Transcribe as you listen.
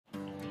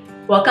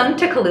Welcome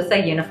to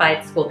Colusa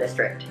Unified School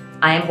District.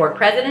 I am Board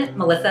President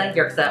Melissa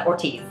Yerxa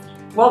Ortiz.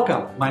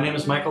 Welcome. My name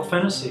is Michael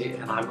Fennessy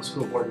and I'm a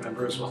school board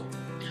member as well.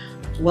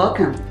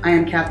 Welcome. I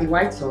am Kathy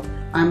Weitzel.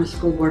 I'm a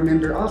school board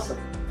member also.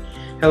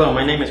 Hello,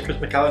 my name is Chris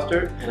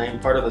McAllister and I am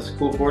part of the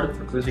school board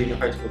for Colusa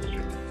Unified School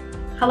District.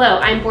 Hello,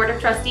 I'm Board of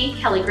Trustee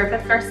Kelly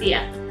Griffith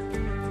Garcia.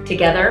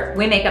 Together,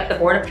 we make up the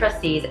Board of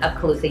Trustees of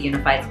Colusa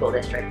Unified School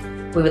District.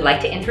 We would like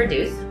to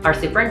introduce our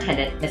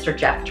superintendent, Mr.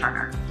 Jeff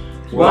Turner.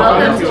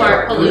 Welcome to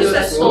our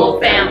Colusa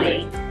school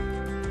family.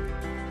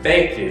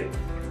 Thank you.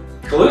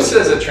 Colusa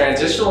is a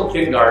transitional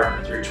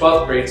kindergarten through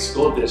 12th grade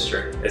school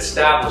district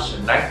established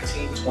in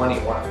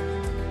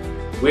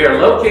 1921. We are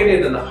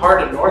located in the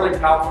heart of Northern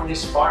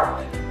California's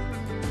farmland.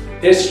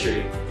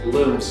 History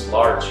looms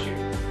large here.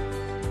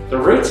 The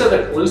roots of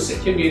the Colusa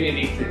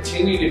community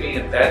continue to be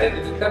embedded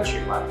in the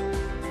country life,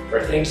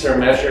 where things are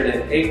measured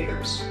in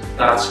acres,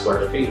 not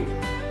square feet.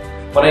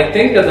 When I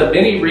think of the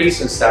many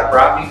reasons that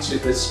brought me to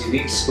this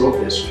unique school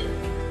district,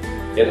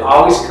 it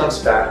always comes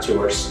back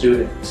to our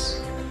students.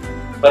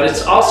 But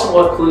it's also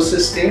what Colusa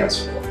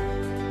stands for.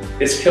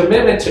 Its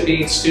commitment to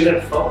being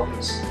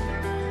student-focused,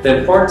 the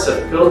importance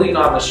of building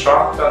on the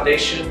strong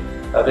foundation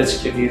of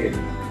its community,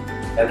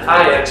 and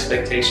high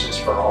expectations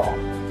for all.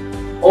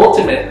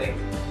 Ultimately,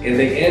 in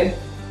the end,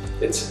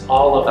 it's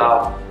all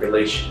about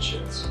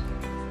relationships.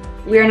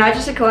 We are not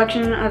just a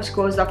collection of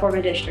schools that form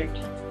a district.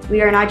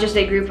 We are not just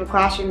a group of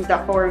classrooms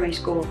that form a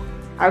school.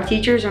 Our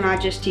teachers are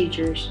not just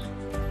teachers.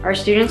 Our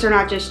students are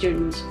not just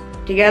students.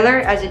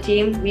 Together, as a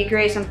team, we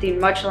create something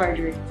much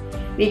larger.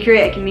 We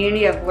create a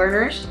community of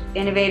learners,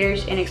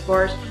 innovators, and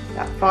explorers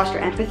that foster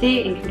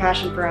empathy and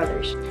compassion for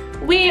others.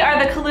 We are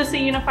the Colusa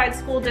Unified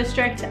School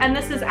District, and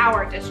this is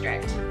our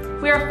district.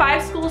 We are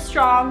 5 schools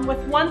strong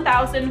with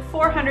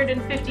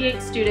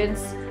 1,458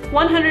 students,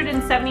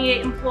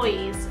 178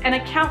 employees, and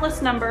a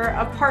countless number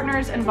of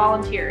partners and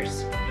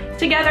volunteers.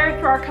 Together,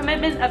 through our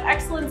commitment of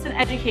excellence in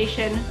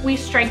education, we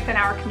strengthen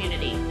our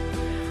community.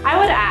 I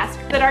would ask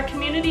that our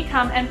community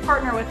come and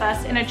partner with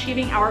us in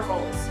achieving our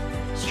goals.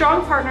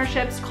 Strong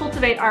partnerships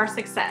cultivate our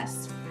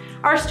success.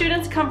 Our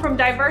students come from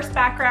diverse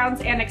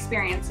backgrounds and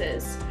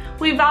experiences.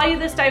 We value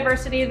this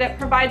diversity that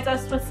provides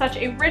us with such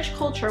a rich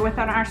culture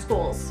within our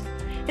schools.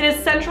 It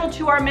is central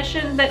to our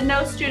mission that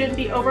no student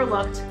be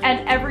overlooked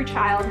and every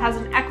child has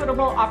an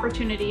equitable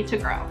opportunity to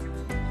grow.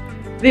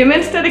 The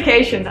immense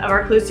dedication of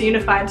our Colusa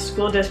Unified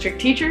School District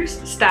teachers,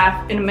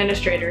 staff, and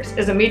administrators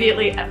is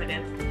immediately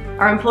evident.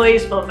 Our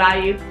employees feel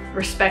valued,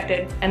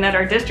 respected, and that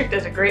our district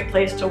is a great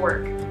place to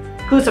work.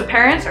 Colusa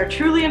parents are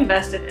truly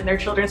invested in their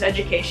children's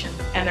education,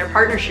 and their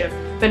partnership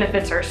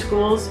benefits our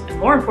schools and,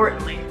 more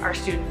importantly, our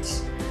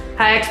students.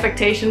 High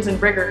expectations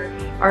and rigor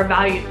are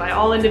valued by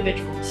all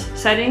individuals,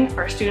 setting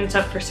our students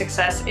up for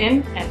success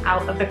in and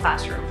out of the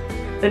classroom.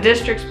 The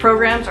district's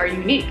programs are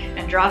unique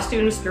and draw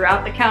students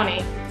throughout the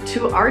county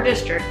to our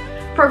district.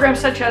 Programs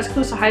such as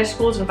Colusa High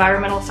School's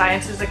Environmental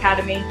Sciences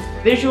Academy,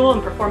 Visual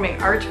and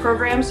Performing Arts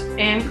programs,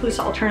 and Colusa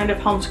Alternative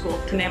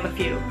Homeschool, to name a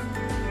few.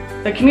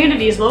 The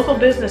community's local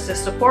businesses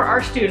support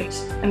our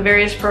students in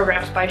various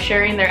programs by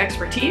sharing their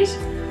expertise,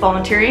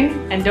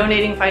 volunteering, and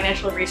donating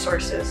financial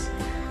resources.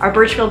 Our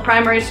Birchfield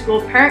Primary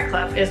School Parent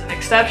Club is an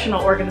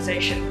exceptional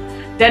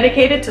organization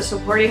dedicated to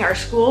supporting our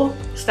school,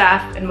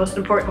 staff, and most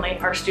importantly,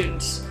 our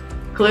students.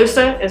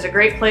 Colusa is a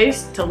great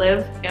place to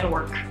live and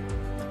work.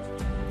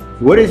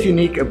 What is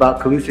unique about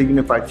Colusa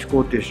Unified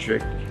School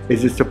District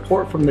is the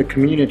support from the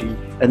community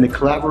and the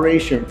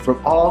collaboration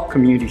from all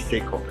community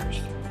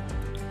stakeholders.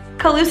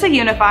 Colusa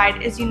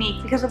Unified is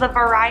unique because of the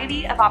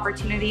variety of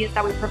opportunities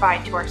that we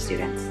provide to our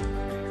students.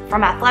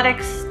 From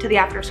athletics to the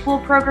after-school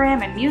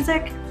program and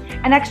music,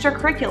 and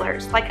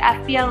extracurriculars like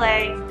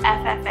FBLA,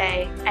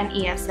 FFA, and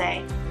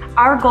ESA.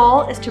 Our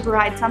goal is to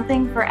provide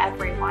something for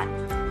everyone.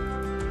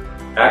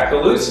 At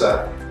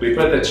Colusa, we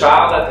put the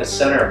child at the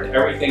center of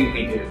everything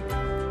we do.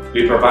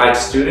 We provide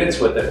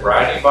students with a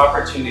variety of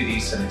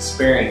opportunities and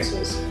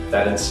experiences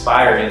that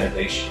inspire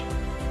innovation.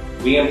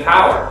 We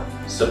empower,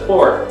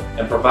 support,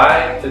 and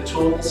provide the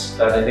tools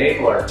that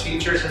enable our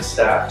teachers and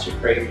staff to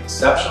create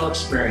exceptional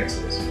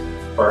experiences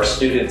for our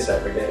students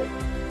every day.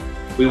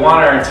 We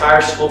want our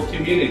entire school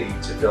community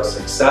to feel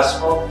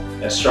successful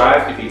and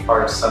strive to be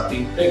part of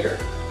something bigger,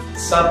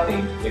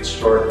 something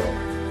extraordinary.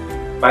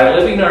 By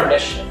living our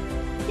mission,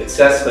 it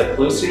sets the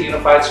Colusa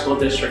Unified School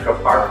District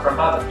apart from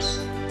others.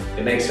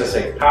 It makes us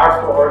a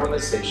powerful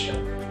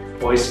organization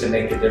poised to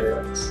make a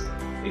difference.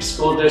 A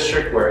school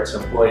district where its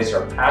employees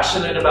are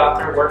passionate about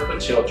their work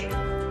with children,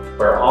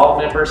 where all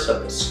members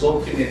of the school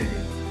community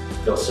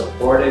feel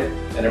supported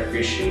and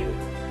appreciated,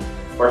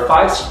 where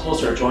 5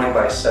 schools are joined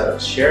by a set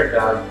of shared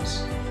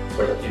values,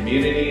 where the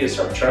community is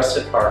our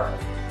trusted partner,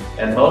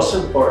 and most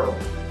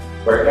importantly,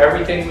 where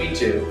everything we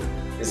do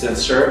is in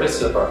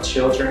service of our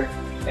children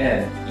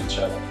and each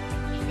other.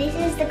 This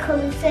is the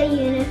Colusa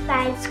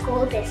Unified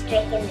School District,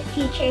 and the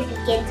future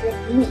begins with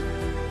me.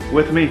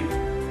 With me.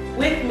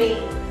 With me.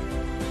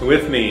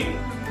 With me.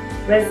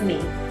 With me.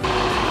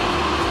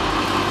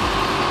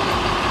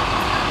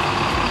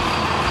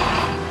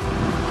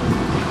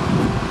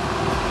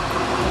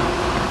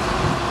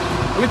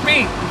 with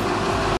me.